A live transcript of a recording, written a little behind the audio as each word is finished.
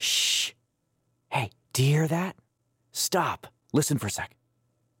Do you hear that? Stop. Listen for a sec.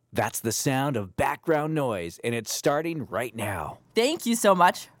 That's the sound of background noise, and it's starting right now. Thank you so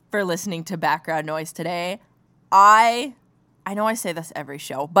much for listening to Background Noise today. I know I say this every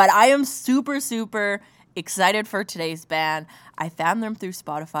show, but I am super, super excited for today's band. I found them through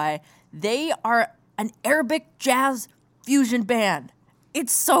Spotify. They are an Arabic jazz fusion band.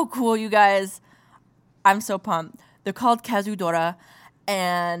 It's so cool, you guys. I'm so pumped. They're called Kazdoura,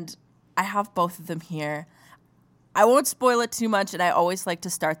 and I have both of them here. I won't spoil it too much, and I always like to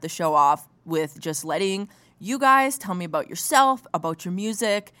start the show off with just letting you guys tell me about yourself, about your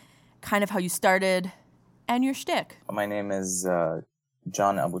music, kind of how you started, and your shtick. My name is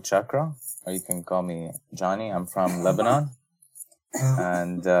John Abu Chakra, or you can call me Johnny. I'm from Lebanon.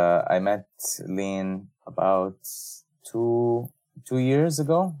 And I met Lean about two years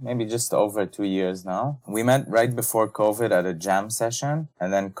ago, maybe just over 2 years now. We met right before COVID at a jam session,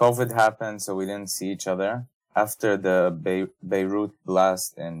 and then COVID happened, so we didn't see each other. After the Beirut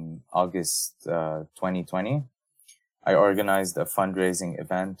blast in August 2020, I organized a fundraising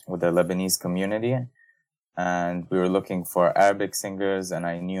event with the Lebanese community, and we were looking for Arabic singers, and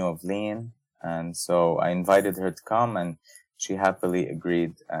I knew of Lean, and so I invited her to come, and she happily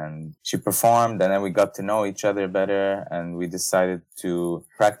agreed, and she performed, and then we got to know each other better, and we decided to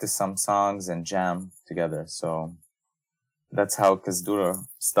practice some songs and jam together. So that's how Kazdoura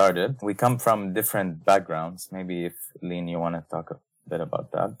started. We come from different backgrounds. Maybe if Lean, you want to talk a bit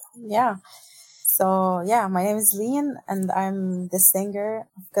about that. Yeah. So, my name is Lean, and I'm the singer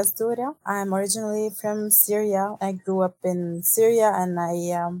of Kazdoura. I'm originally from Syria. I grew up in Syria,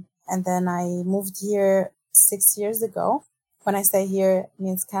 and then I moved here 6 years ago. When I say here, it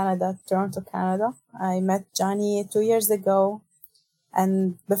means Canada, Toronto, Canada. I met Johnny 2 years ago.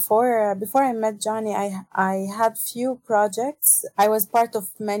 And before I met Johnny, I had few projects. I was part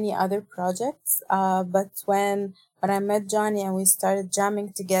of many other projects. But when I met Johnny and we started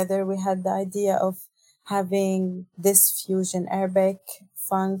jamming together, we had the idea of having this fusion, Arabic,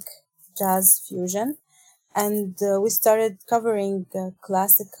 funk, jazz fusion. And we started covering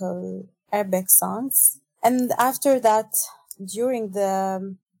classical Arabic songs. And after that, during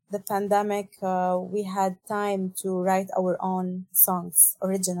the pandemic, we had time to write our own songs,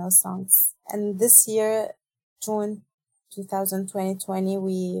 original songs. And this year, June 2020,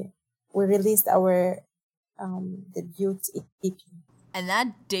 we released our debut EP. And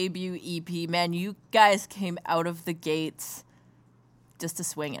that debut EP, man, you guys came out of the gates just a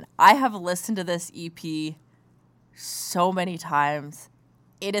swinging. I have listened to this EP so many times.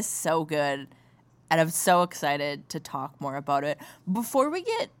 It is so good. And I'm so excited to talk more about it. Before we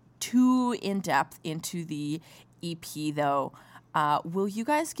get too in-depth into the EP, though, will you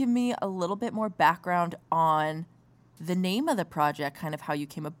guys give me a little bit more background on the name of the project, kind of how you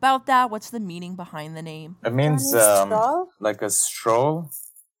came about that? What's the meaning behind the name? It means like a stroll,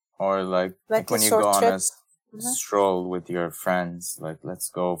 or like when you go on a stroll with your friends, like let's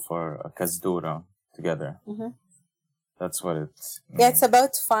go for a Kazdoura together. Mm-hmm. That's what it means. Yeah, it's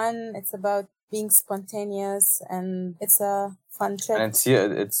about fun. It's about being spontaneous, and it's a fun trip. And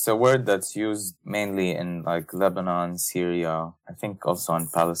it's a word that's used mainly in like Lebanon, Syria, I think also in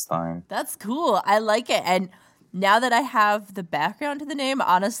Palestine. That's cool. I like it. And now that I have the background to the name,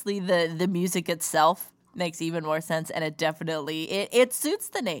 honestly, the music itself makes even more sense, and it definitely it suits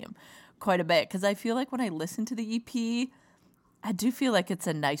the name quite a bit, because I feel like when I listen to the EP, I do feel like it's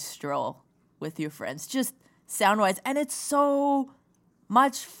a nice stroll with your friends, just sound-wise, and it's so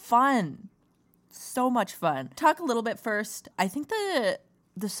much fun. So much fun. Talk a little bit first. I think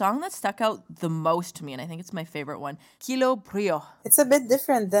the song that stuck out the most to me, and I think it's my favorite one, Kilo Brio. It's a bit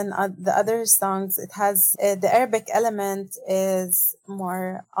different than the other songs. It has the Arabic element is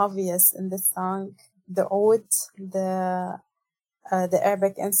more obvious in this song. The oud, the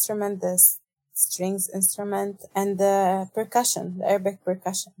Arabic instrument, the strings instrument, and the percussion, the Arabic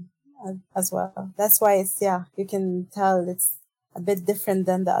percussion as well. That's why you can tell it's a bit different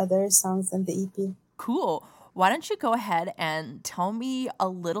than the other songs in the EP. Cool. Why don't you go ahead and tell me a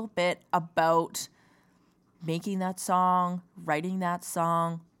little bit about making that song, writing that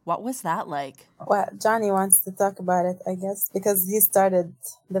song. What was that like? Well, Johnny wants to talk about it, I guess, because he started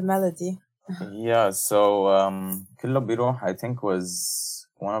the melody. Yeah, so Kilo Biro, I think, was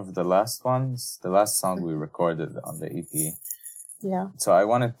one of the last ones, the last song we recorded on the EP. Yeah. So I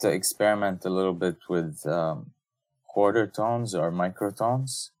wanted to experiment a little bit with quarter tones or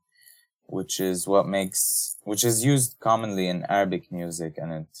microtones, which is used commonly in Arabic music,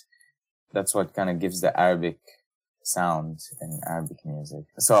 and that's what kind of gives the Arabic sound in Arabic music.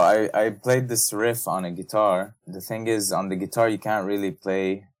 So I played this riff on a guitar. The thing is, on the guitar you can't really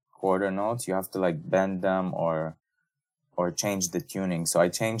play quarter notes, you have to like bend them or change the tuning. So I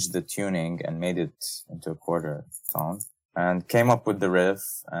changed the tuning and made it into a quarter tone and came up with the riff,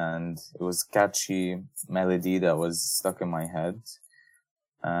 and it was catchy melody that was stuck in my head.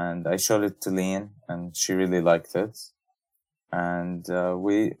 And I showed it to Lean, and she really liked it. And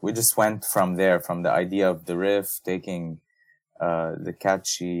we just went from there, from the idea of the riff, taking the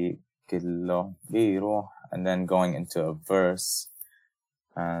catchy كله بيروح, and then going into a verse.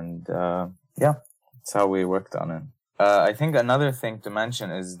 And yeah, that's how we worked on it. I think another thing to mention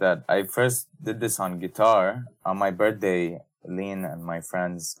is that I first did this on guitar. On my birthday, Lean and my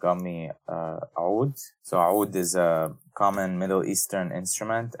friends got me oud. So oud is a common Middle Eastern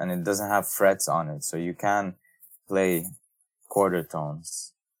instrument, and it doesn't have frets on it. So you can play quarter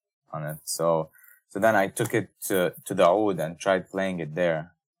tones on it. So then I took it to the oud and tried playing it there,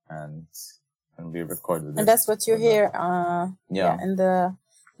 and we recorded it. And that's what you hear in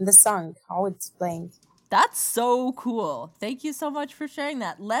the song, how it's playing. That's so cool. Thank you so much for sharing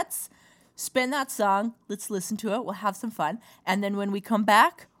that. Let's spin that song. Let's listen to it. We'll have some fun. And then when we come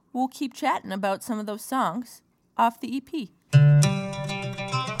back, we'll keep chatting about some of those songs off the EP.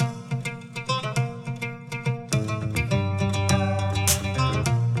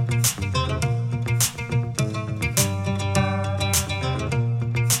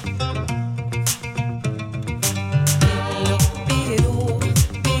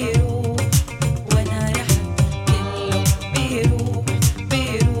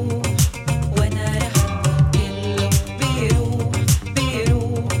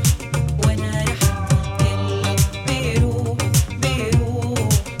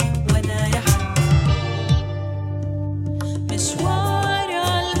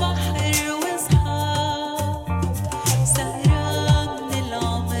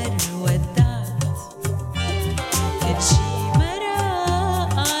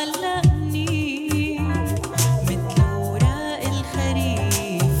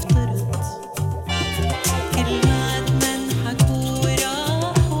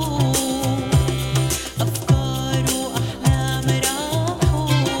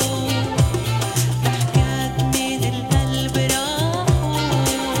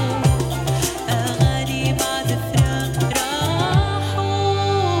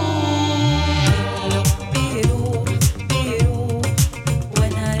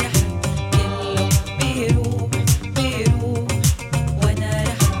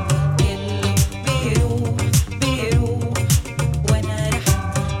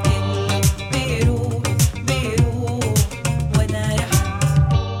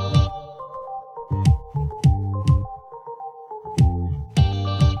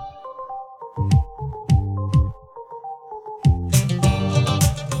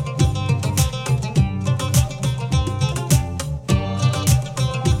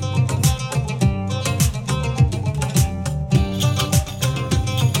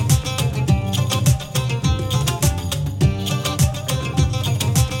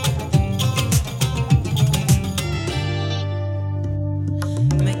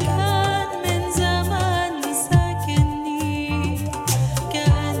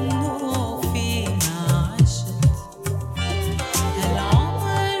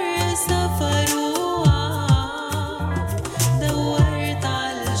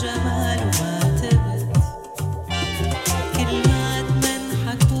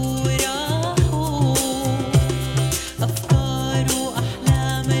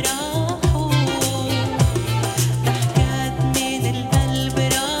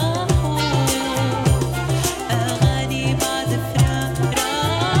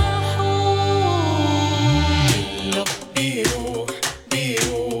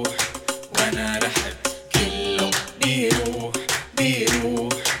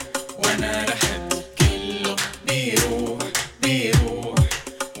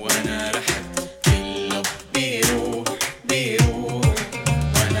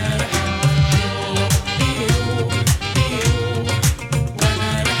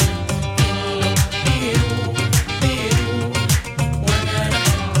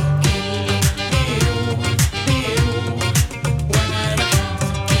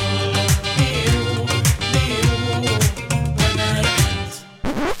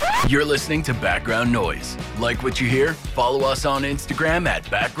 You're listening to Background Noise. Like what you hear? Follow us on Instagram at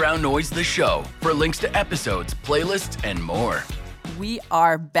Background Noise The Show for links to episodes, playlists, and more. We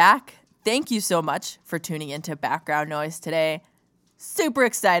are back. Thank you so much for tuning into Background Noise today. Super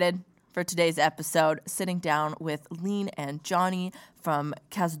excited for today's episode, sitting down with Lean and Johnny from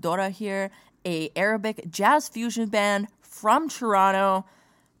Kazdoura here, a Arabic jazz fusion band from Toronto.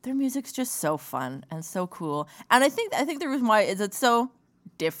 Their music's just so fun and so cool. And I think the reason why is it's so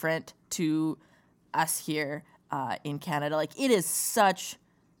different to us here in Canada. Like, it is such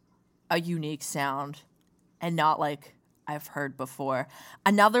a unique sound and not like I've heard before.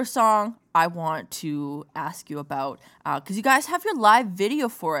 Another song I want to ask you about, because you guys have your live video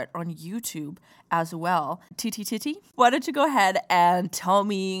for it on YouTube as well. Titi Titi, why don't you go ahead and tell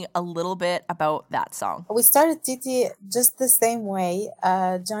me a little bit about that song? We started Titi just the same way.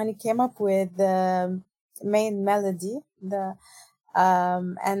 Johnny came up with the main melody,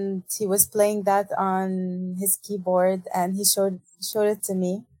 and he was playing that on his keyboard, and he showed it to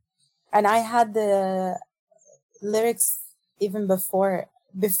me, and I had the lyrics even before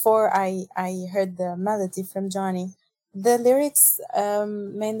I heard the melody from Johnny. The lyrics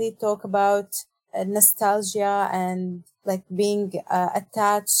mainly talk about nostalgia and like being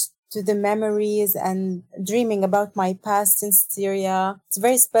attached to the memories and dreaming about my past in Syria. It's a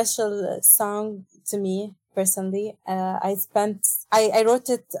very special song to me personally. I wrote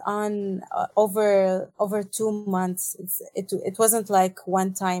it on over 2 months. It wasn't like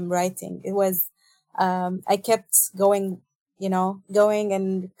one time writing. It was I kept going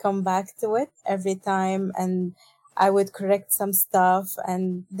and come back to it every time, and I would correct some stuff.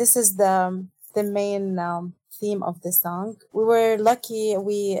 And this is the main theme of the song. We were lucky.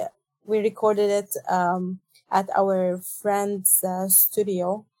 We recorded it at our friend's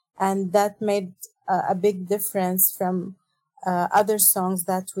studio, and that made a big difference from other songs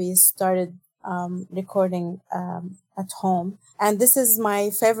that we started recording at home. And this is my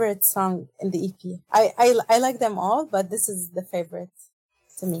favorite song in the EP. I like them all, but this is the favorite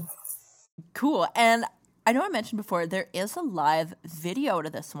to me. Cool. And I know I mentioned before, there is a live video to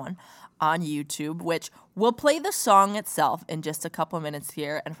this one on YouTube, which we'll play the song itself in just a couple of minutes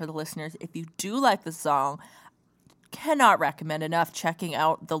here. And for the listeners, if you do like the song, cannot recommend enough checking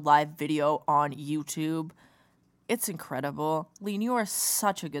out the live video on YouTube. It's incredible. Lean, you are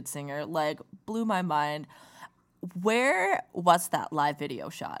such a good singer. Like, blew my mind. Where was that live video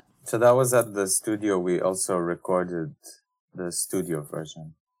shot? So that was at the studio. We also recorded the studio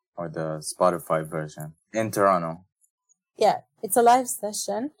version or the Spotify version in Toronto. Yeah, it's a live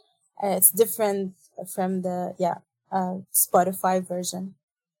session. It's different from the Spotify version.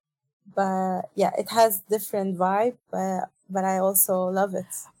 But yeah, it has different vibe, but I also love it.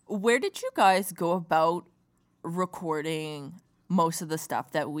 Where did you guys go about recording most of the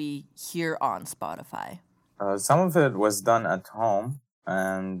stuff that we hear on Spotify? Some of it was done at home,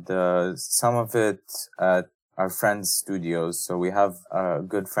 and some of it at our friends' studios. So we have a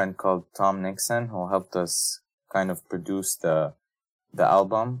good friend called Tom Nixon who helped us kind of produce the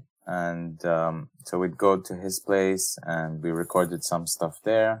album. And so we'd go to his place and we recorded some stuff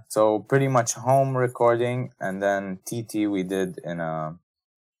there. So pretty much home recording, and then TT we did in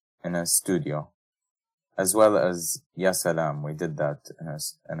a studio, as well as Ya Salam. We did that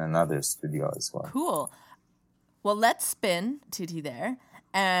in another studio as well. Cool. Well, let's spin TT there.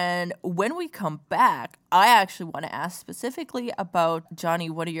 And when we come back, I actually want to ask specifically about, Johnny,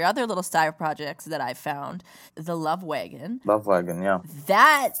 one of your other little side projects that I found, the Love Wagon. Love Wagon, yeah.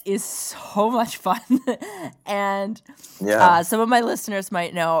 That is so much fun. And yeah. Some of my listeners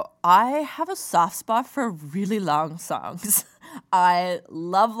might know I have a soft spot for really long songs. I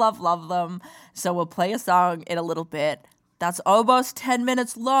love them. So we'll play a song in a little bit. That's almost 10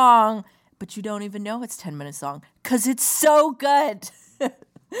 minutes long, but you don't even know it's 10 minutes long because it's so good.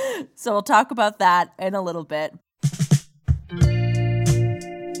 So we'll talk about that in a little bit.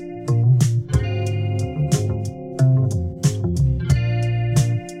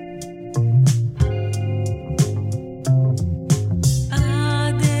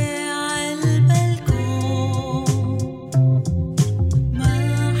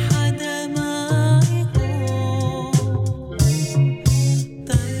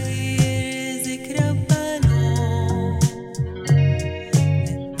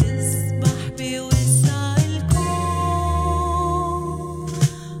 تصبح بوسع الكون.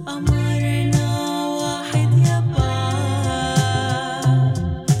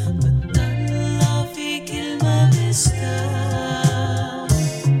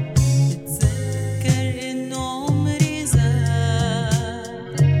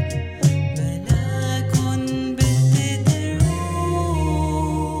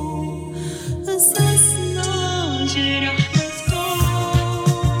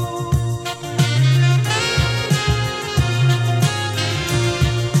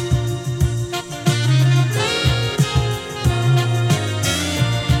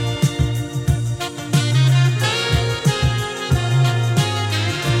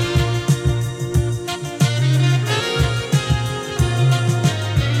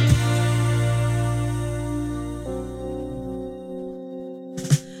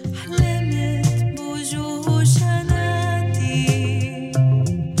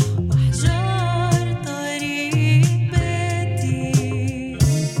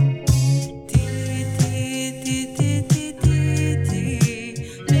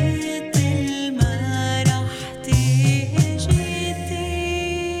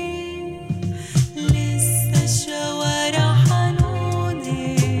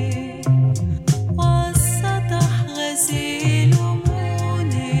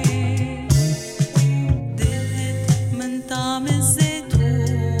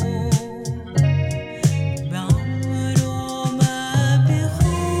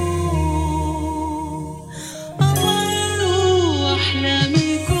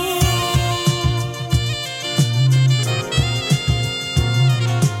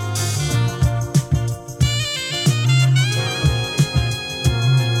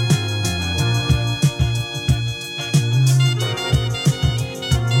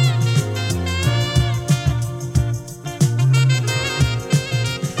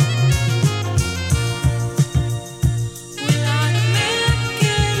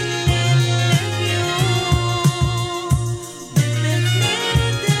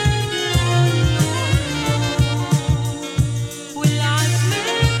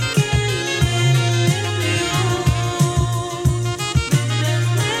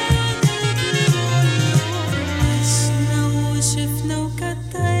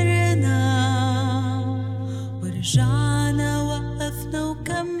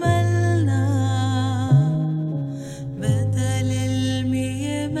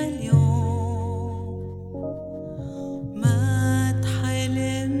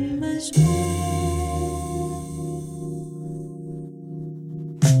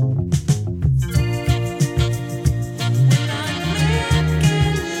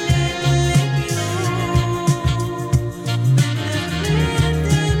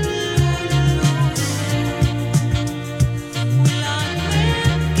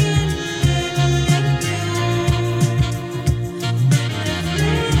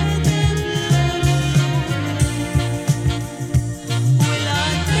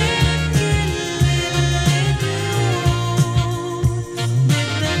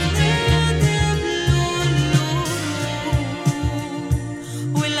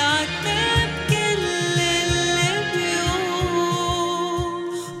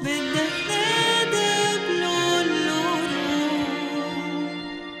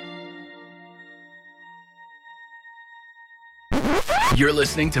 You're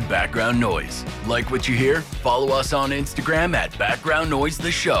listening to Background Noise. Like what you hear? Follow us on Instagram at Background Noise The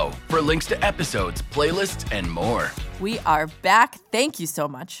Show for links to episodes, playlists, and more. We are back. Thank you so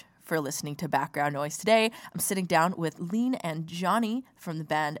much for listening to Background Noise today. I'm sitting down with Lean and Johnny from the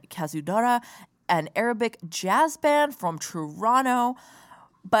band Kazdoura, an Arabic jazz band from Toronto.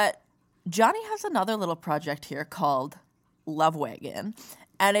 But Johnny has another little project here called Love Wagon,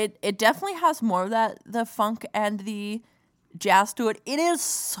 and it definitely has more of the funk and the jazz to it. It is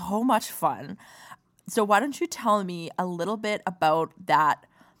so much fun. So why don't you tell me a little bit about that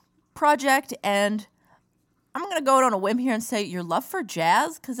project? And I'm gonna go out on a whim here and say your love for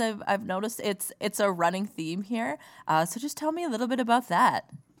jazz, because I've noticed it's a running theme here. So just tell me a little bit about that.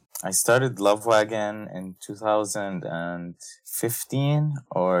 I started Love Wagon in 2015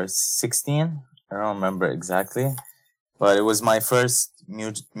 or 16. I don't remember exactly. But it was my first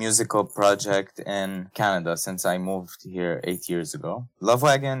musical project in Canada since I moved here 8 years ago. Love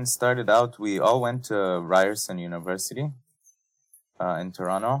Wagon started out, we all went to Ryerson University in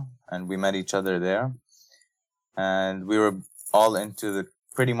Toronto, and we met each other there. And we were all into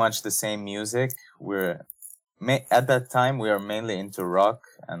pretty much the same music. At that time, we were mainly into rock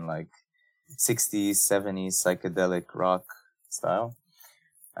and like 60s, 70s psychedelic rock style.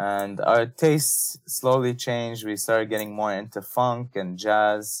 And our tastes slowly changed. We started getting more into funk and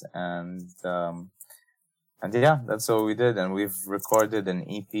jazz, and yeah, that's what we did. And we've recorded an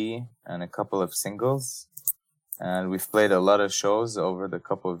EP and a couple of singles, and we've played a lot of shows over the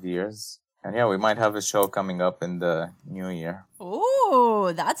couple of years. And yeah, we might have a show coming up in the new year.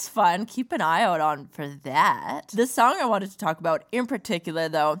 Oh, that's fun. Keep an eye out for that. The song I wanted to talk about in particular,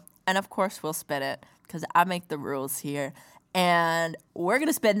 though, and of course we'll spin it because I make the rules here. And we're going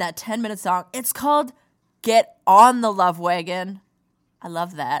to spin that 10-minute song. It's called Get on the Love Wagon. I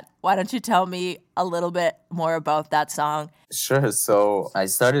love that. Why don't you tell me a little bit more about that song? Sure. So I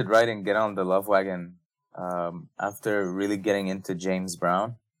started writing Get on the Love Wagon after really getting into James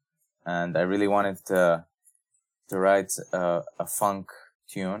Brown. And I really wanted to write a funk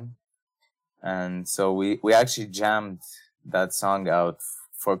tune. And so we actually jammed that song out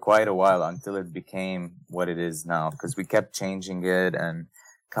for quite a while until it became what it is now, because we kept changing it and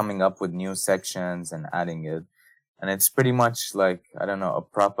coming up with new sections and adding it. And it's pretty much like, I don't know, a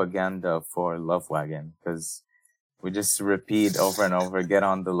propaganda for Love Wagon, because we just repeat over and over, get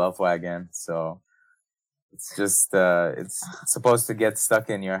on the Love Wagon. So it's just, it's supposed to get stuck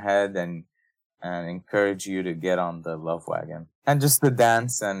in your head and encourage you to get on the Love Wagon and just to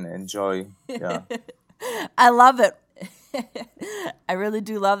dance and enjoy. Yeah. I love it. I really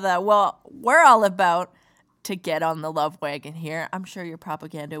do love that. Well, we're all about to get on the Love Wagon here. I'm sure your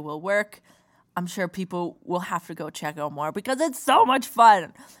propaganda will work. I'm sure people will have to go check out more because it's so much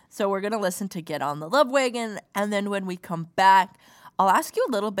fun. So we're going to listen to Get on the Love Wagon. And then when we come back, I'll ask you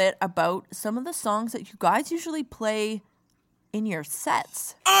a little bit about some of the songs that you guys usually play in your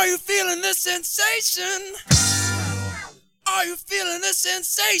sets. Are you feeling the sensation? Are you feeling the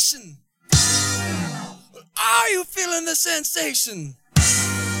sensation? Are you feeling the sensation?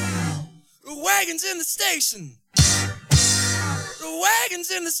 The wagon's in the station. The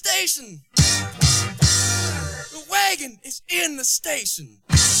wagon's in the station. The wagon is in the station.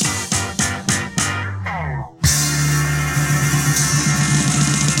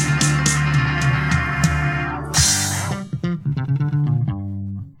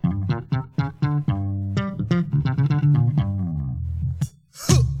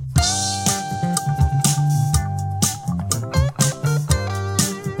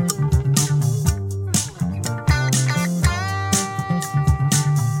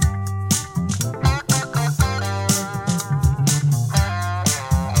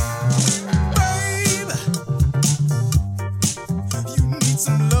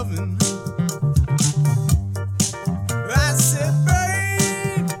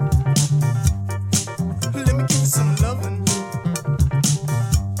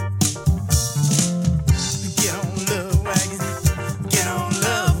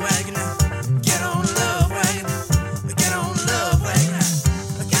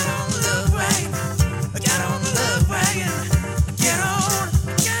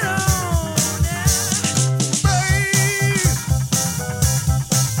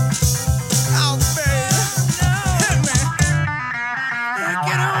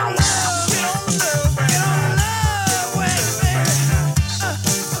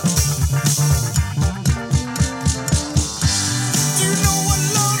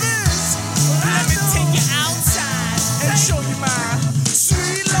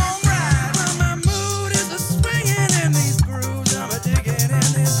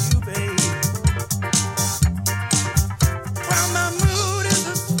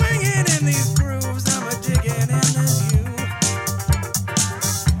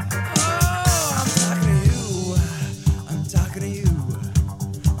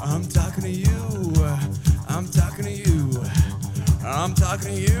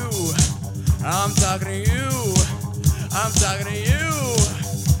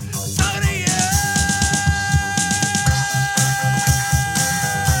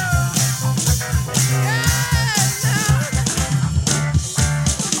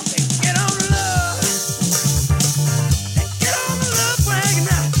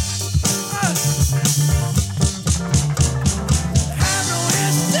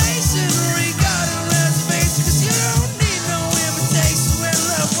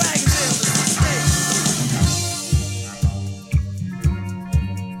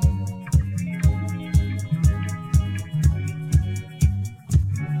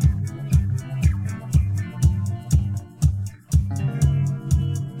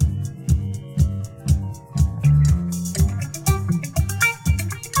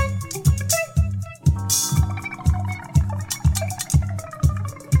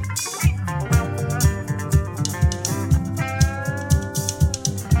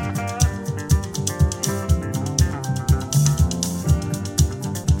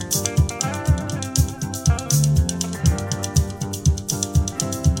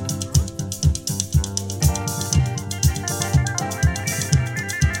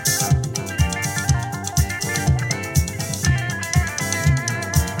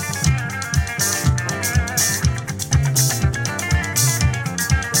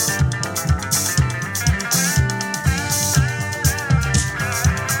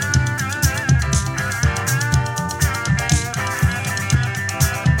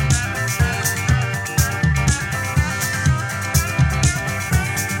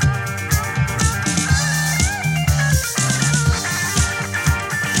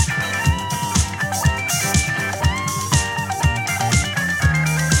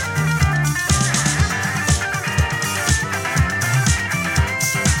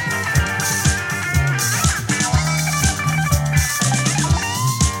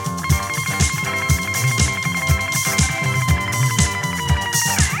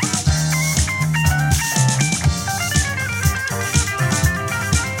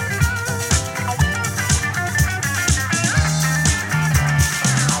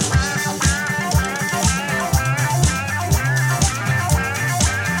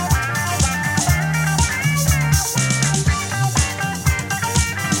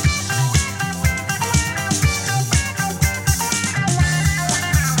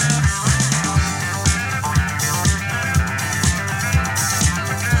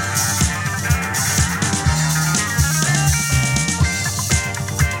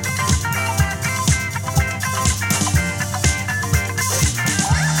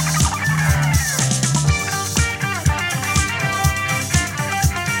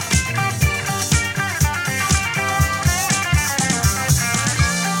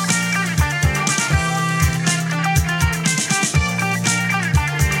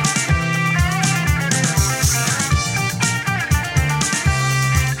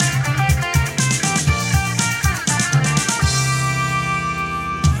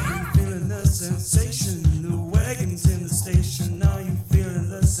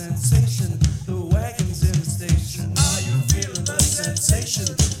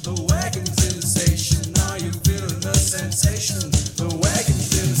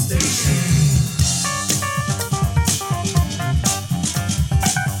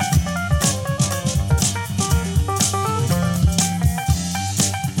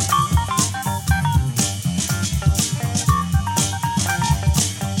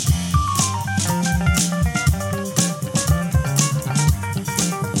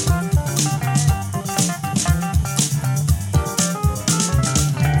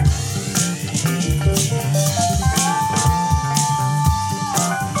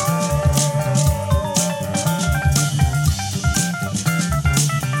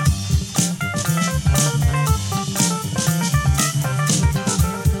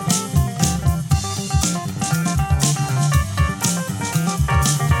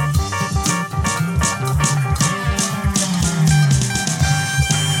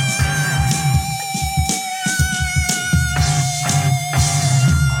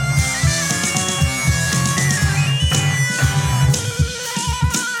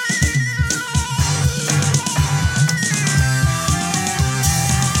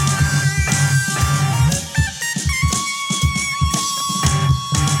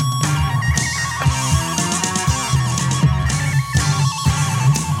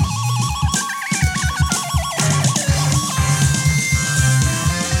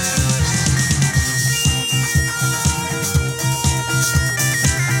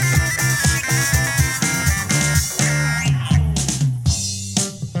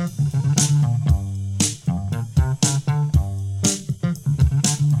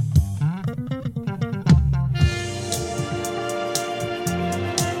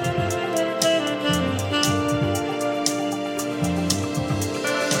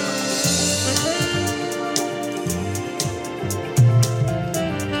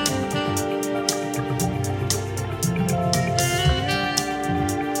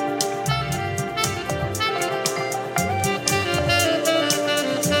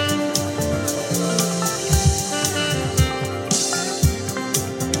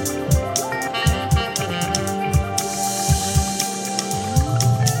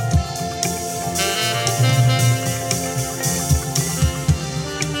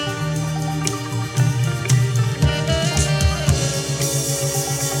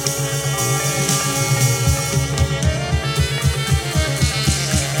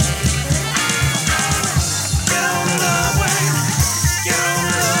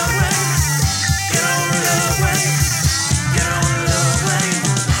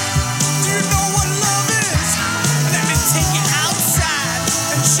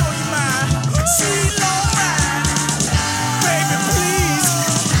 Sweet Lorraine, baby, please,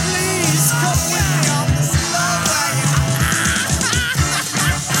 please come with me on this love wagon.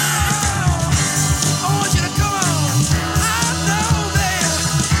 I want you to come on. I know, baby,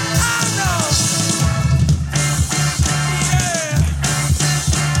 I know.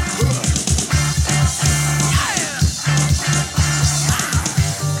 Yeah.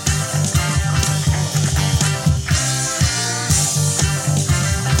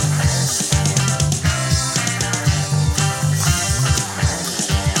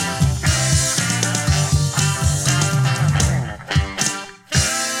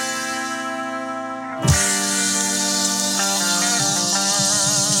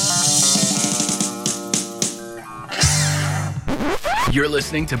 You're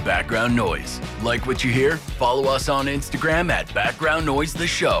listening to Background Noise. Like what you hear? Follow us on Instagram at Background Noise The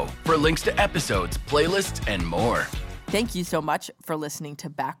Show for links to episodes, playlists, and more. Thank you so much for listening to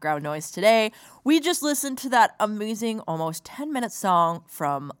Background Noise today. We just listened to that amazing, almost 10-minute song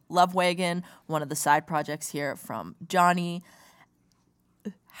from Love Wagon, one of the side projects here from Johnny.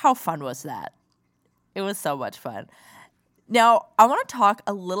 How fun was that? It was so much fun. Now, I want to talk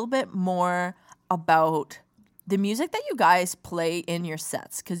a little bit more about the music that you guys play in your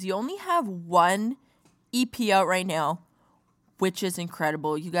sets, because you only have one EP out right now, which is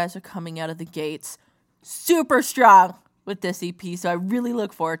incredible. You guys are coming out of the gates super strong with this EP, so I really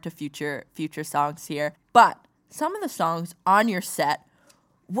look forward to future songs here. But some of the songs on your set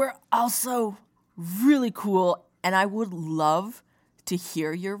were also really cool, and I would love to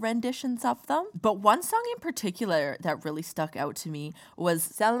hear your renditions of them. But one song in particular that really stuck out to me was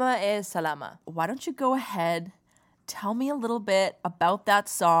Salma e Salama. Why don't you go ahead, tell me a little bit about that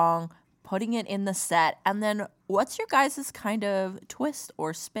song, putting it in the set, and then what's your guys' kind of twist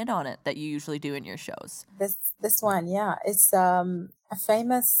or spin on it that you usually do in your shows? This one, yeah, it's a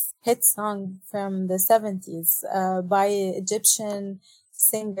famous hit song from the 70s by Egyptian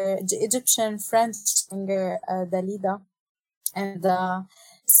French singer Dalida. And the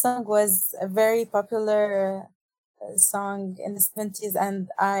song was a very popular song in the 70s, and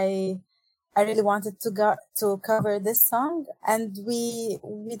I really wanted to cover this song, and we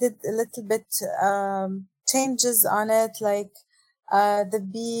did a little bit changes on it, like the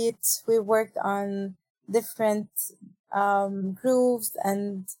beat. We worked on different grooves,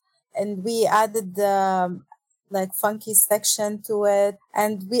 and we added the like funky section to it,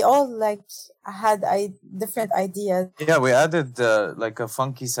 and we all like had different ideas. Yeah, we added like a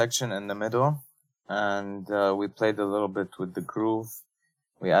funky section in the middle, and we played a little bit with the groove.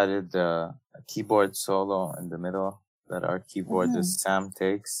 We added a keyboard solo in the middle that our keyboardist Sam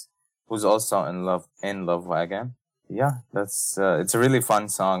takes, who's also in Love Wagon. Yeah, that's it's a really fun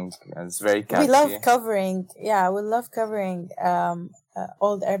song. It's very catchy. We love covering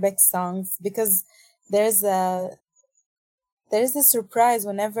old Arabic songs, because there's a surprise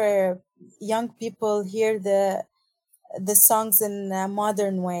whenever young people hear the songs in a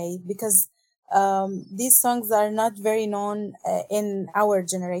modern way, because these songs are not very known in our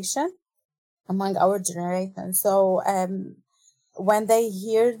generation, among our generation. So when they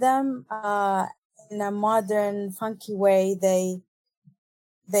hear them in a modern, funky way, they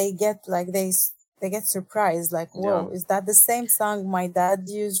get surprised, like, whoa, is that the same song my dad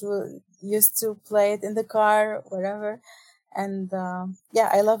used to play it in the car, whatever. And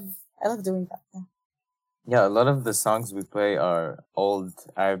I love doing that. Yeah, a lot of the songs we play are old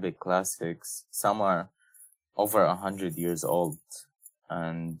Arabic classics. Some are over 100 years old,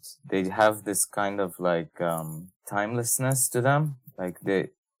 and they have this kind of like timelessness to them.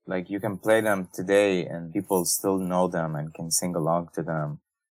 Like you can play them today and people still know them and can sing along to them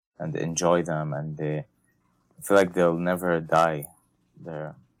and enjoy them, and I feel like they'll never die.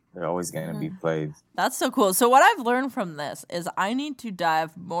 They're always going to be played. That's so cool. So what I've learned from this is I need to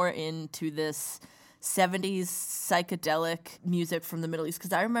dive more into this 70s psychedelic music from the Middle East,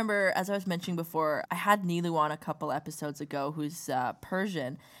 because I remember, as I was mentioning before, I had Neelu on a couple episodes ago, who's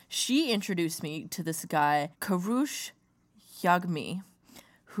Persian. She introduced me to this guy, Karush Yagmi,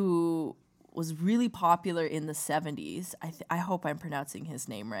 who was really popular in the 70s. I hope I'm pronouncing his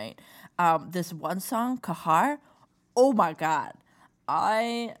name right. This one song, Kahar, oh my God.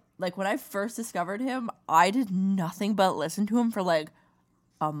 When I first discovered him, I did nothing but listen to him for like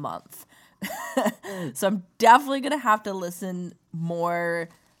a month. So I'm definitely going to have to listen more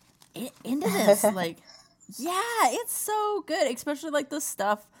into this. Like, yeah, it's so good, especially like the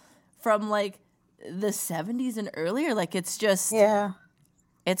stuff from like the 70s and earlier. Like, it's just,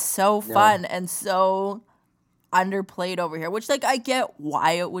 it's so fun and so underplayed over here, which like I get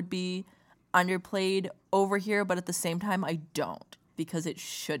why it would be underplayed over here, but at the same time I don't, because it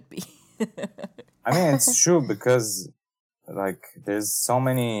should be. I mean, it's true because like there's so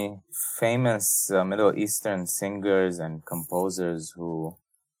many famous Middle Eastern singers and composers who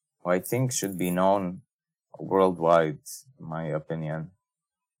I think should be known worldwide, in my opinion.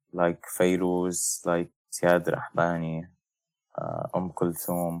 Like Fairuz, like Ziad Rahbani,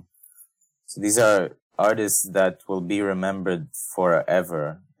 Kulthum. So these are artists that will be remembered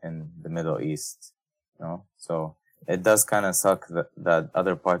forever in the Middle East, you know? So it does kind of suck that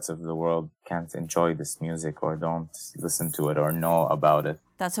other parts of the world can't enjoy this music or don't listen to it or know about it.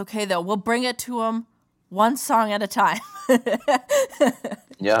 That's okay, though. We'll bring it to them one song at a time.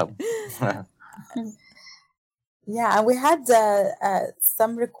 Yeah. Yeah, and we had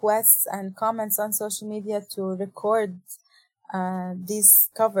some requests and comments on social media to record these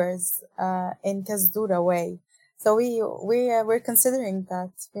covers in Kazdoura way. So we're considering that.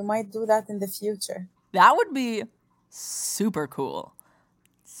 We might do that in the future. That would be super cool.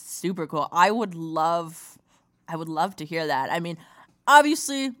 Super cool. I would love to hear that. I mean,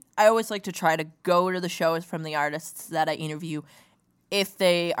 obviously, I always like to try to go to the shows from the artists that I interview. If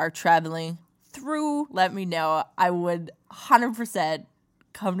they are traveling through, let me know. I would 100%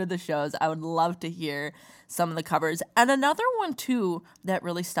 come to the shows. I would love to hear some of the covers. And another one, too, that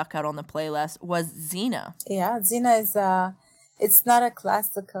really stuck out on the playlist was Zina. Yeah, Zina is it's not a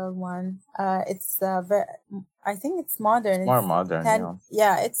classical one. It's I think it's modern. It's more modern, 10,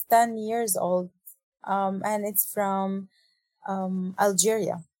 yeah, it's 10 years old. And it's from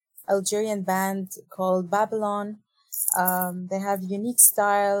Algeria. Algerian band called Babylon. They have unique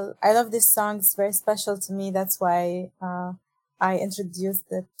style. I love this song. It's very special to me. That's why I introduced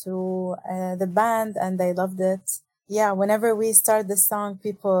it to the band and they loved it. Yeah, whenever we start the song,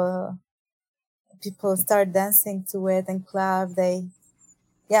 people start dancing to it and clap.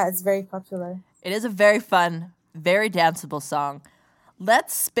 It's very popular. It is a very fun, very danceable song.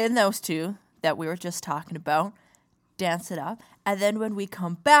 Let's spin those two that we were just talking about, dance it up, and then when we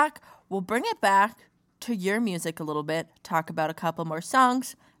come back, we'll bring it back to your music a little bit, talk about a couple more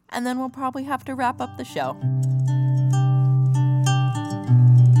songs, and then we'll probably have to wrap up the show.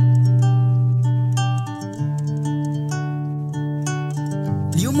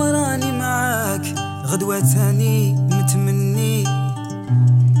 اليوم راني معاك غدوة تاني متمني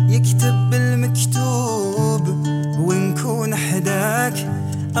يكتب المكتوب ونكون حداك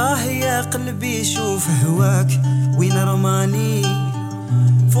يا قلبي شوف هواك وين رماني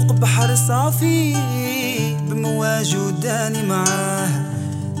فوق بحر صافي بمواج وداني معاه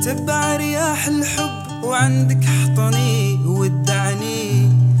تبع رياح الحب وعندك حطني ودعني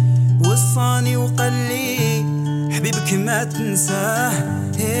وصاني وقلي حبيبك ما تنساه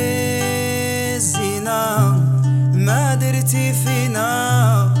الزينة ما درتي فينا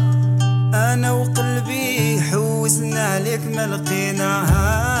أنا وقلبي حوسنا عليك ما لقيناها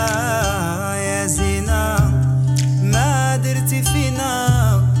يا زينة ما درتي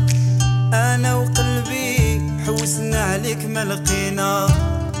فينا أنا وقلبي حوسنا عليك ما لقينا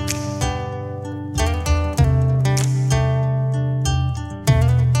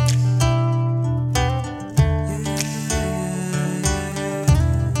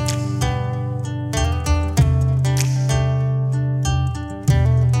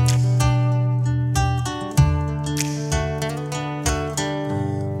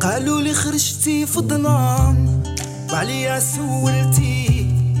قالوا لي خرجتي في الظلام وعليا سولتي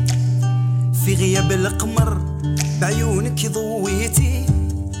في غياب القمر بعيونك ضويتي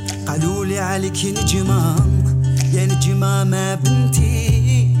قالوا لي عليك نجمة يا نجمة ما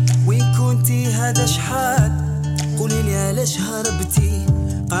بنتي وين كنتي هذا شحال قولي لي علاش هربتي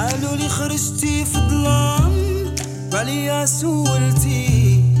قالوا لي خرجتي في الظلام وعليا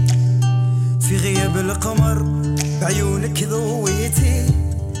سولتي في غياب القمر بعيونك ضويتي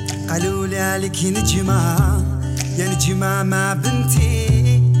قالوا لي عليك نجمة يا نجمة ما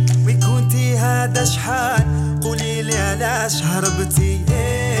بنتي وين كنتي هذا شحال قولي لي علاش هربتي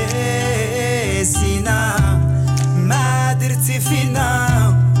سينا ما درتي فينا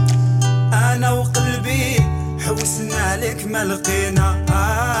أنا وقلبي حوسنا عليك ما لقينا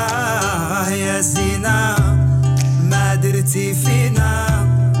يا زينة ما درتي فينا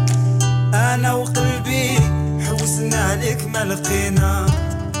أنا وقلبي حوسنا عليك ما لقينا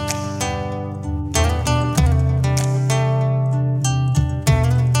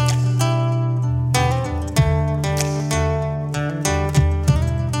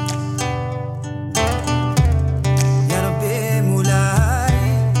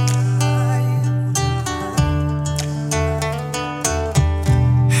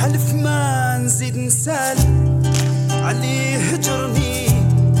عليه هجرني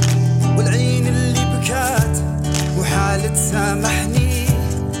والعين اللي بكات وحالة سامحني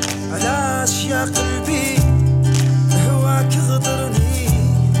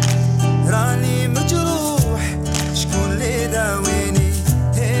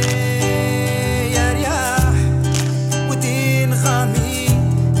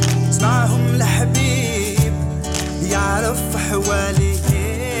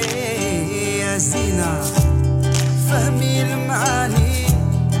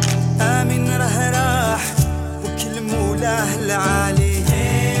العالي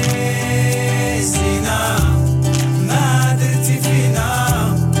زينة ما درتي فينا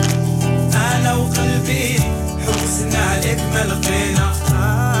أنا وقلبي حوسنا عليك ما لقينا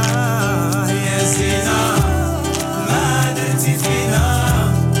يا زينة ما درتي فينا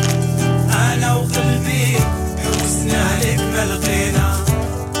أنا وقلبي حوسنا عليك ما لقينا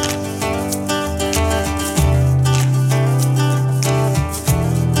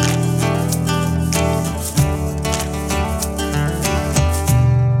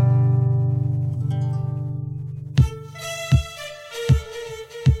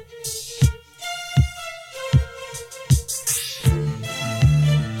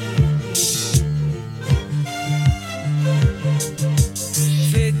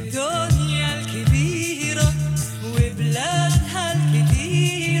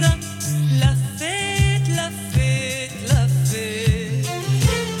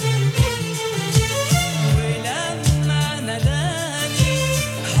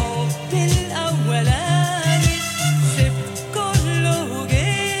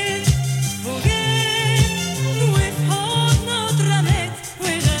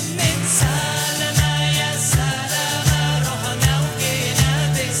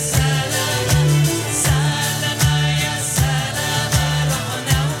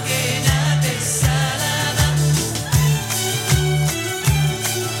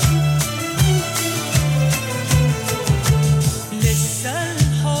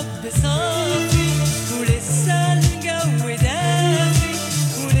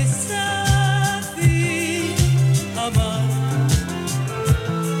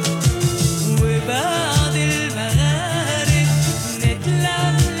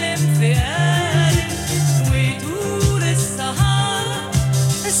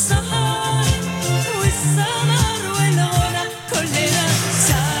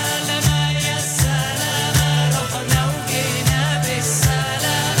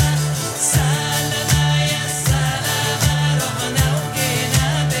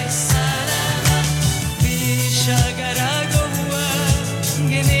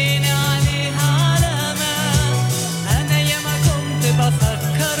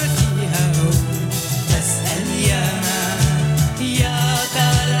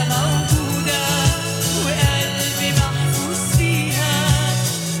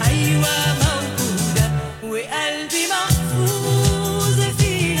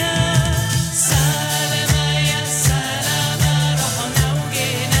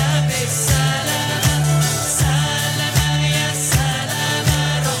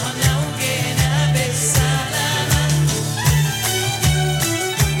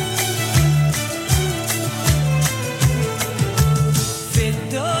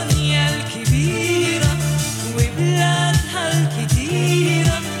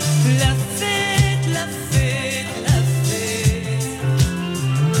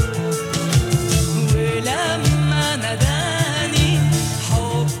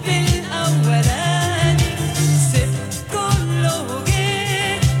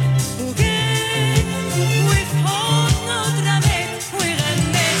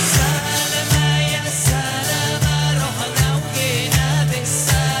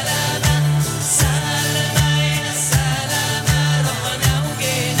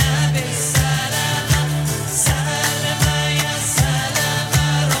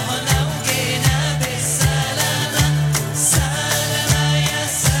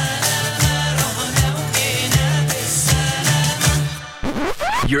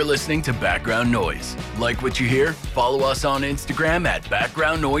You're listening to Background Noise. Like what you hear? Follow us on Instagram at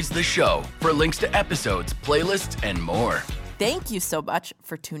Background Noise The Show for links to episodes, playlists, and more. Thank you so much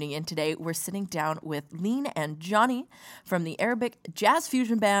for tuning in today. We're sitting down with Lean and Johnny from the Arabic jazz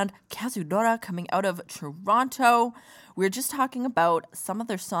fusion band Kazdoura, coming out of Toronto. We're just talking about some of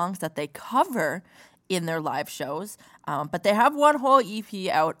their songs that they cover in their live shows, but they have one whole EP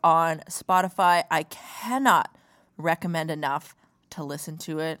out on Spotify. I cannot recommend enough to listen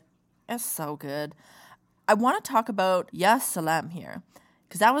to it. It's so good. I want to talk about Ya Salam here,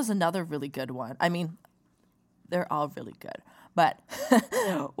 because that was another really good one. I mean, they're all really good. But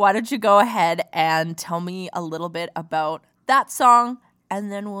why don't you go ahead and tell me a little bit about that song,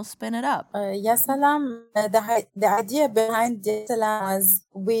 and then we'll spin it up. Ya Salam, the idea behind Ya Salam was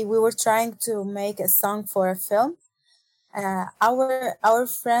we were trying to make a song for a film. Our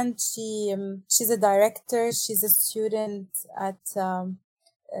friend, she's a director. She's a student at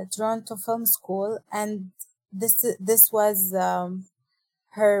Toronto Film School, and this was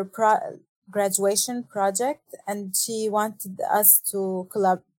her graduation project, and she wanted us to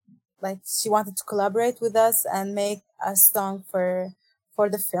she wanted to collaborate with us and make a song for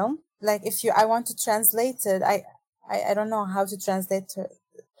the film. Like, I want to translate it, I don't know how to translate it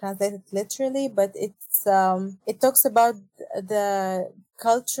literally, but it talks about the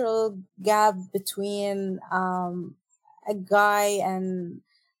cultural gap between a guy and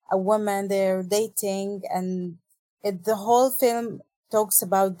a woman they're dating, and the whole film talks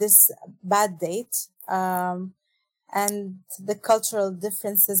about this bad date, and the cultural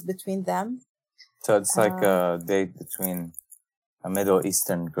differences between them. So it's like a date between a Middle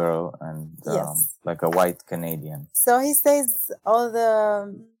Eastern girl and Yes. like a white Canadian. So he says he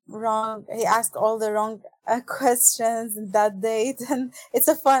asked all the wrong questions in that date, and it's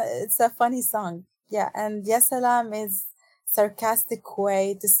a funny song. Yeah, and Ya Salam is sarcastic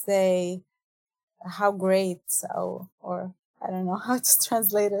way to say how great, or I don't know how to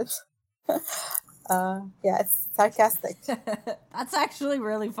translate it. Yeah, it's sarcastic. That's actually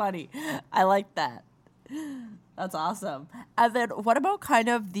really funny. I like that. That's awesome. And then what about kind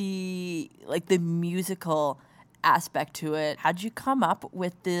of the musical aspect to it? How'd you come up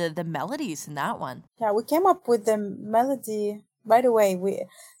with the melodies in that one? Yeah, we came up with the melody. By the way,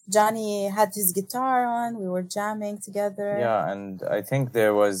 Johnny had his guitar on. We were jamming together. Yeah, and I think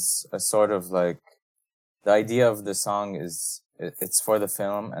there was a sort of like, the idea of the song is, it's for the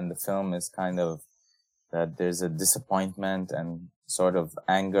film, and the film is kind of that there's a disappointment and sort of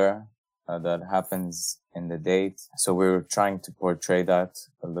anger that happens in the date. So we were trying to portray that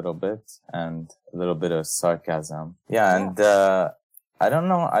a little bit, and a little bit of sarcasm. Yeah, and I don't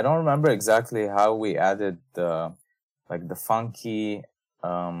know, I don't remember exactly how we added the funky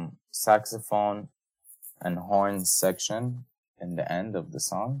saxophone and horns section in the end of the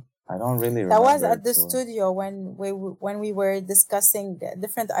song. I don't really remember. That was at the studio when we were discussing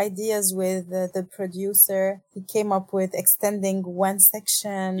different ideas with the producer. He came up with extending one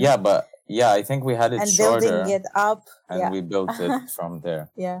section. Yeah, but I think we had it and shorter. building it up. And we built it from there.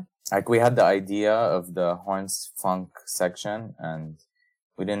 Yeah. Like we had the idea of the horns funk section, and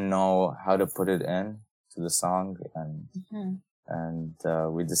we didn't know how to put it in to the song, and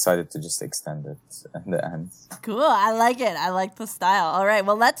we decided to just extend it in the end. Cool. I like it. I like the style. All right.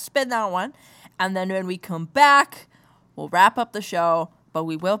 Well, let's spin that one. And then when we come back, we'll wrap up the show, but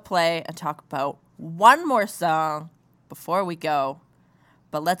we will play and talk about one more song before we go.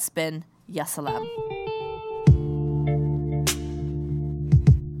 But let's spin Ya Salam.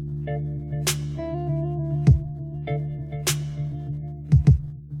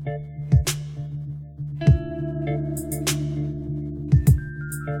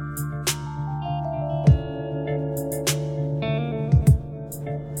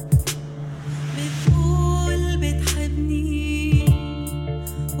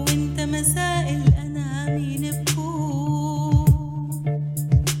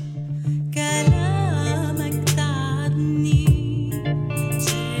 كلام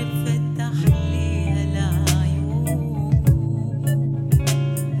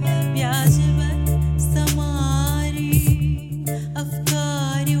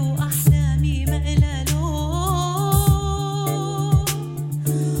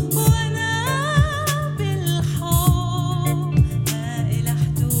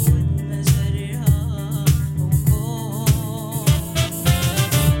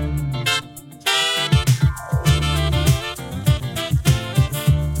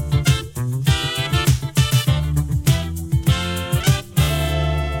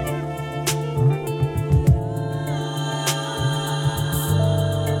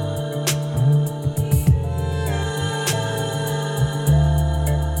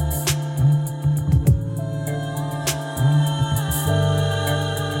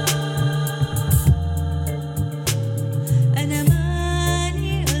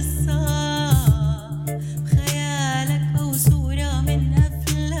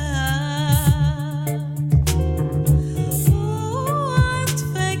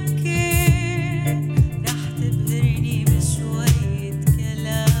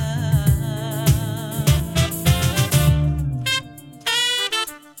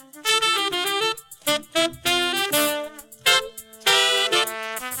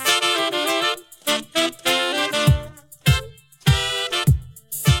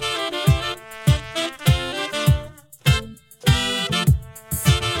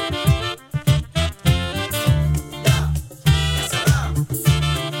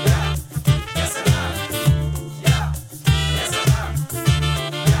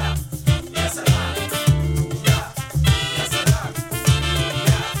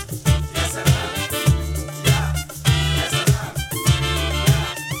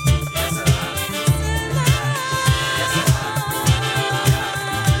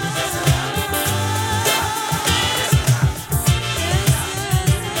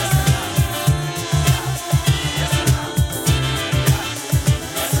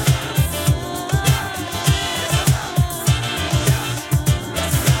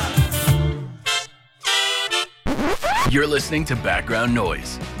listening to Background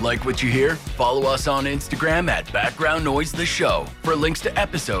Noise. Like what you hear? Follow us on Instagram at Background Noise The Show for links to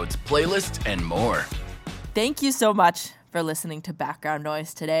episodes, playlists, and more. Thank you so much for listening to Background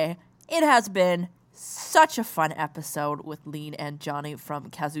Noise today. It has been such a fun episode with Lean and Johnny from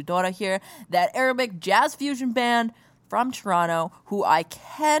Kazdoura here, that Arabic jazz fusion band from Toronto, who I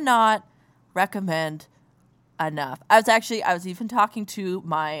cannot recommend enough. I was even talking to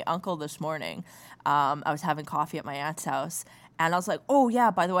my uncle this morning. I was having coffee at my aunt's house, and I was like, "Oh yeah,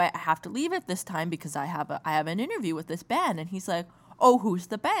 by the way, I have to leave it this time because I have an interview with this band." And he's like, "Oh, who's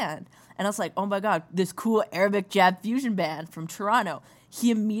the band?" And I was like, "Oh my god, this cool Arabic jazz fusion band from Toronto." He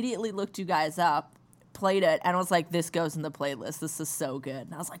immediately looked you guys up, played it, and I was like, "This goes in the playlist. This is so good."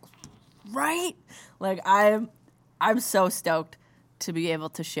 And I was like, "Right?" Like I'm so stoked to be able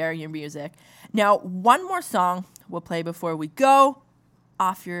to share your music. Now, one more song we'll play before we go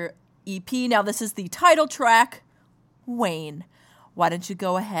off your EP. Now, this is the title track, Wayne. Why don't you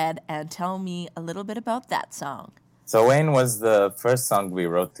go ahead and tell me a little bit about that song? So Wayne was the first song we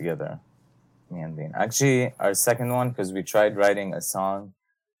wrote together, me and Dean. Actually, our second one, because we tried writing a song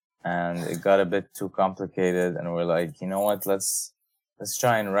and it got a bit too complicated, and we're like, you know what, let's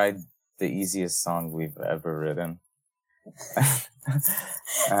try and write the easiest song we've ever written.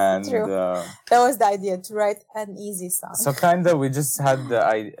 And True. That was the idea, to write an easy song. so kinda we just had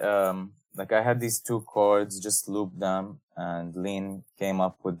I had these two chords, just looped them, and Lean came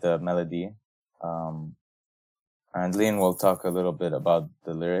up with the melody. And Lean will talk a little bit about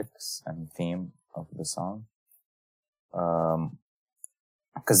the lyrics and theme of the song.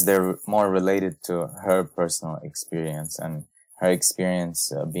 Because they're more related to her personal experience, and her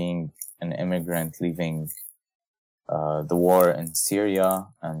experience being an immigrant leaving the war in Syria,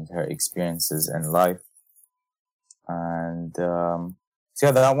 and her experiences in life. And so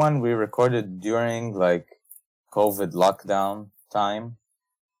yeah, that one we recorded during like COVID lockdown time,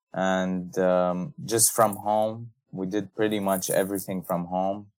 and just from home. We did pretty much everything from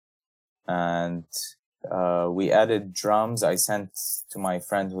home, and we added drums. I sent to my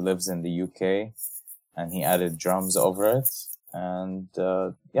friend who lives in the UK, and he added drums over it. And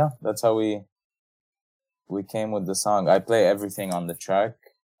yeah, that's how we came with the song. I play everything on the track.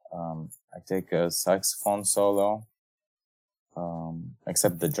 I take a saxophone solo,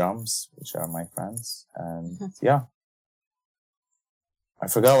 except the drums, which are my friends. And yeah, I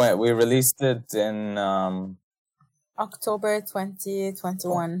forgot when we released it in October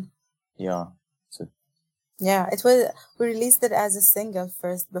 2021. yeah. So Yeah, we released it as a single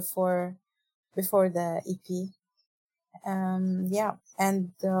first before the EP. Yeah,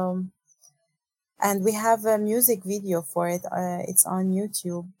 and we have a music video for it. It's on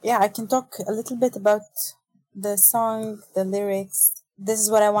YouTube. Yeah, I can talk a little bit about the song, the lyrics. This is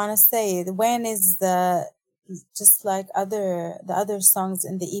what I want to say. When is just like the other songs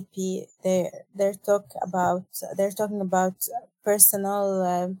in the EP, they're talking about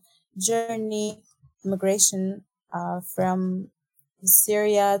personal journey, migration from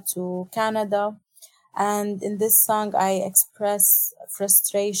Syria to Canada. And in this song, I express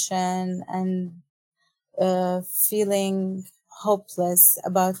frustration and feeling hopeless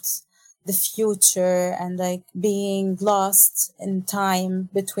about the future, and like being lost in time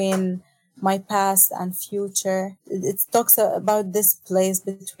between my past and future. It talks about this place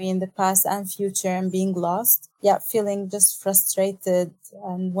between the past and future and being lost. Yeah, feeling just frustrated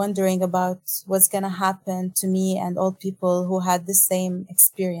and wondering about what's gonna happen to me and all people who had the same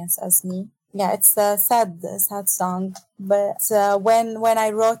experience as me. Yeah, it's a sad song. But when I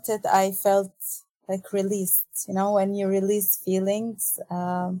wrote it, I felt like released. You know, when you release feelings,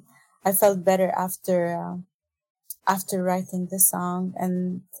 I felt better after writing the song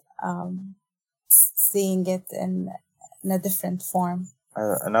and seeing it in a different form.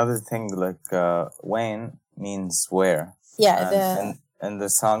 Another thing, like Wayne means where. Yeah, and the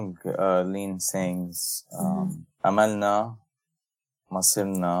song Lean sings Amalna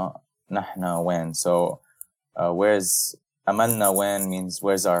Masirna Nahna Wayne. So where's Amalna Wayne means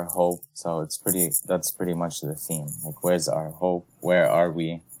where's our hope. So that's pretty much the theme. Like, where's our hope? Where are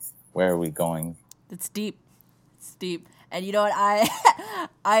we? Where are we going? It's deep. It's deep. And you know what?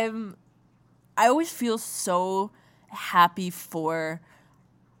 I always feel so happy for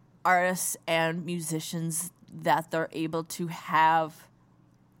artists and musicians that they're able to have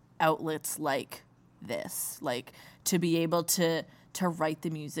outlets like this, like to be able to write the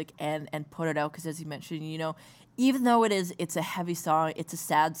music and put it out. Because as you mentioned, you know, even though it's a heavy song, it's a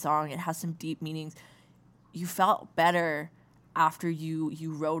sad song, it has some deep meanings, you felt better after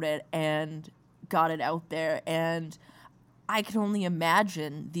you wrote it and got it out there. And I can only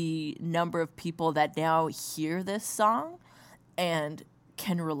imagine the number of people that now hear this song and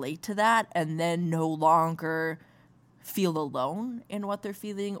can relate to that and then no longer feel alone in what they're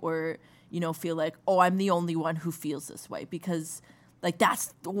feeling, or, feel like, oh, I'm the only one who feels this way. Because, like,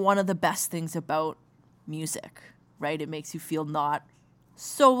 that's one of the best things about music, right? It makes you feel not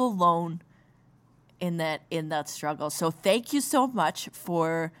so alone in that struggle. So thank you so much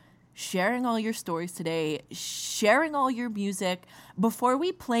for sharing all your stories today, sharing all your music. Before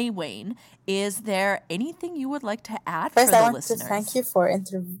we play, Wayne, is there anything you would like to add First, for the I want listeners? to thank you for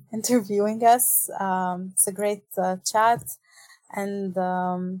interviewing us. It's a great chat. And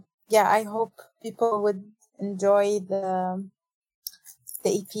I hope people would enjoy the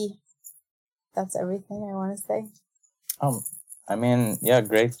EP. That's everything I want to say.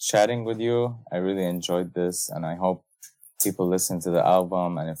 Great chatting with you. I really enjoyed this, and I hope people listen to the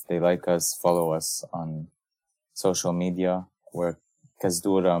album, and if they like us, follow us on social media. We're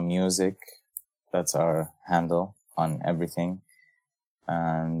Kazdoura Music. That's our handle on everything.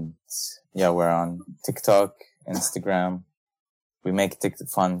 And we're on TikTok, Instagram. We make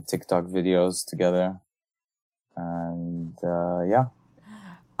fun TikTok videos together. And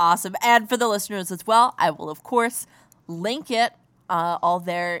Awesome. And for the listeners as well, I will, of course, link it, all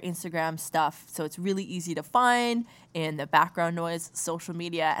their Instagram stuff. So it's really easy to find in the Background Noise social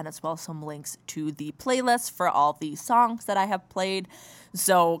media, and as well some links to the playlist for all the songs that I have played.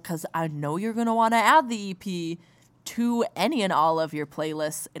 So, because I know you're going to want to add the EP to any and all of your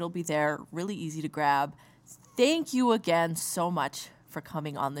playlists. It'll be there, really easy to grab. Thank you again so much for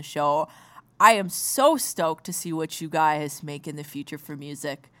coming on the show. I am so stoked to see what you guys make in the future for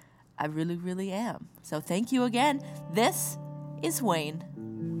music. I really, really am. So thank you again. This is Wayne.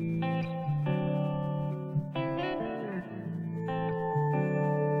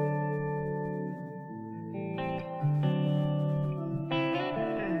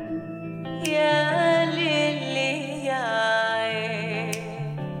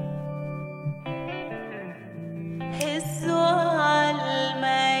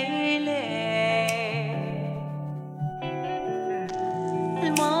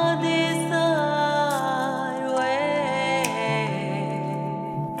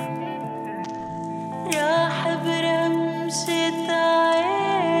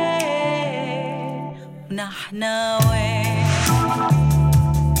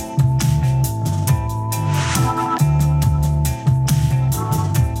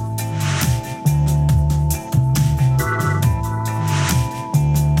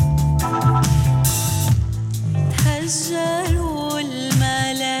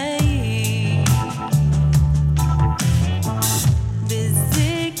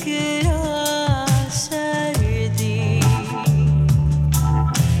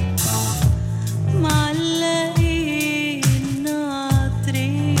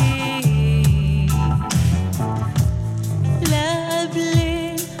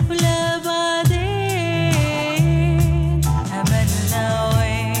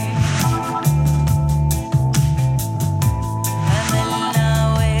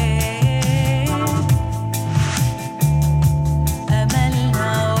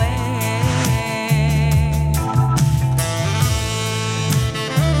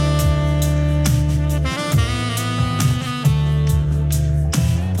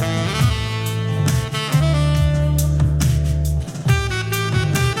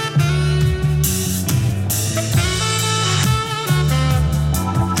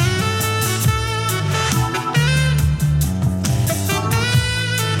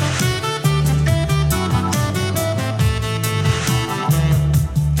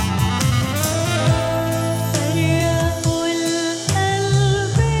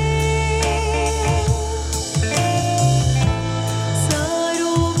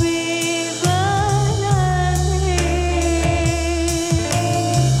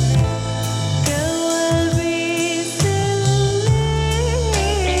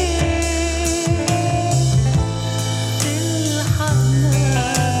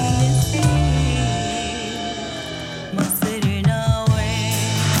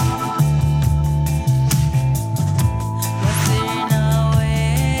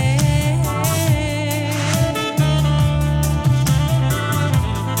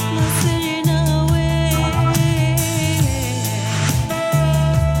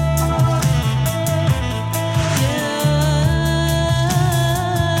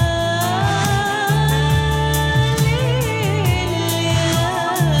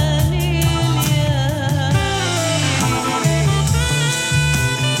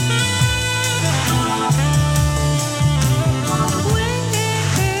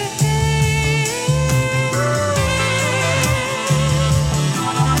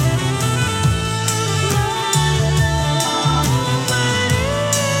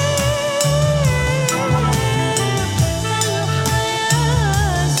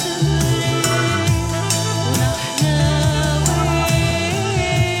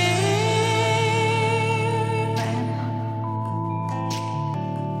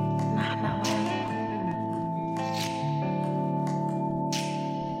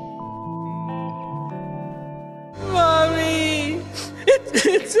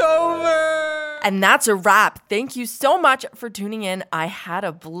 It's over. And that's a wrap. Thank you so much for tuning in. I had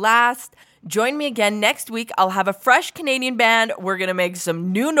a blast. Join me again next week. I'll have a fresh Canadian band. We're going to make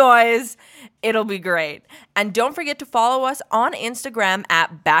some new noise. It'll be great. And don't forget to follow us on Instagram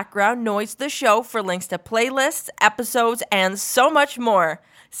at Background Noise The Show for links to playlists, episodes, and so much more.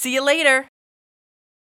 See you later.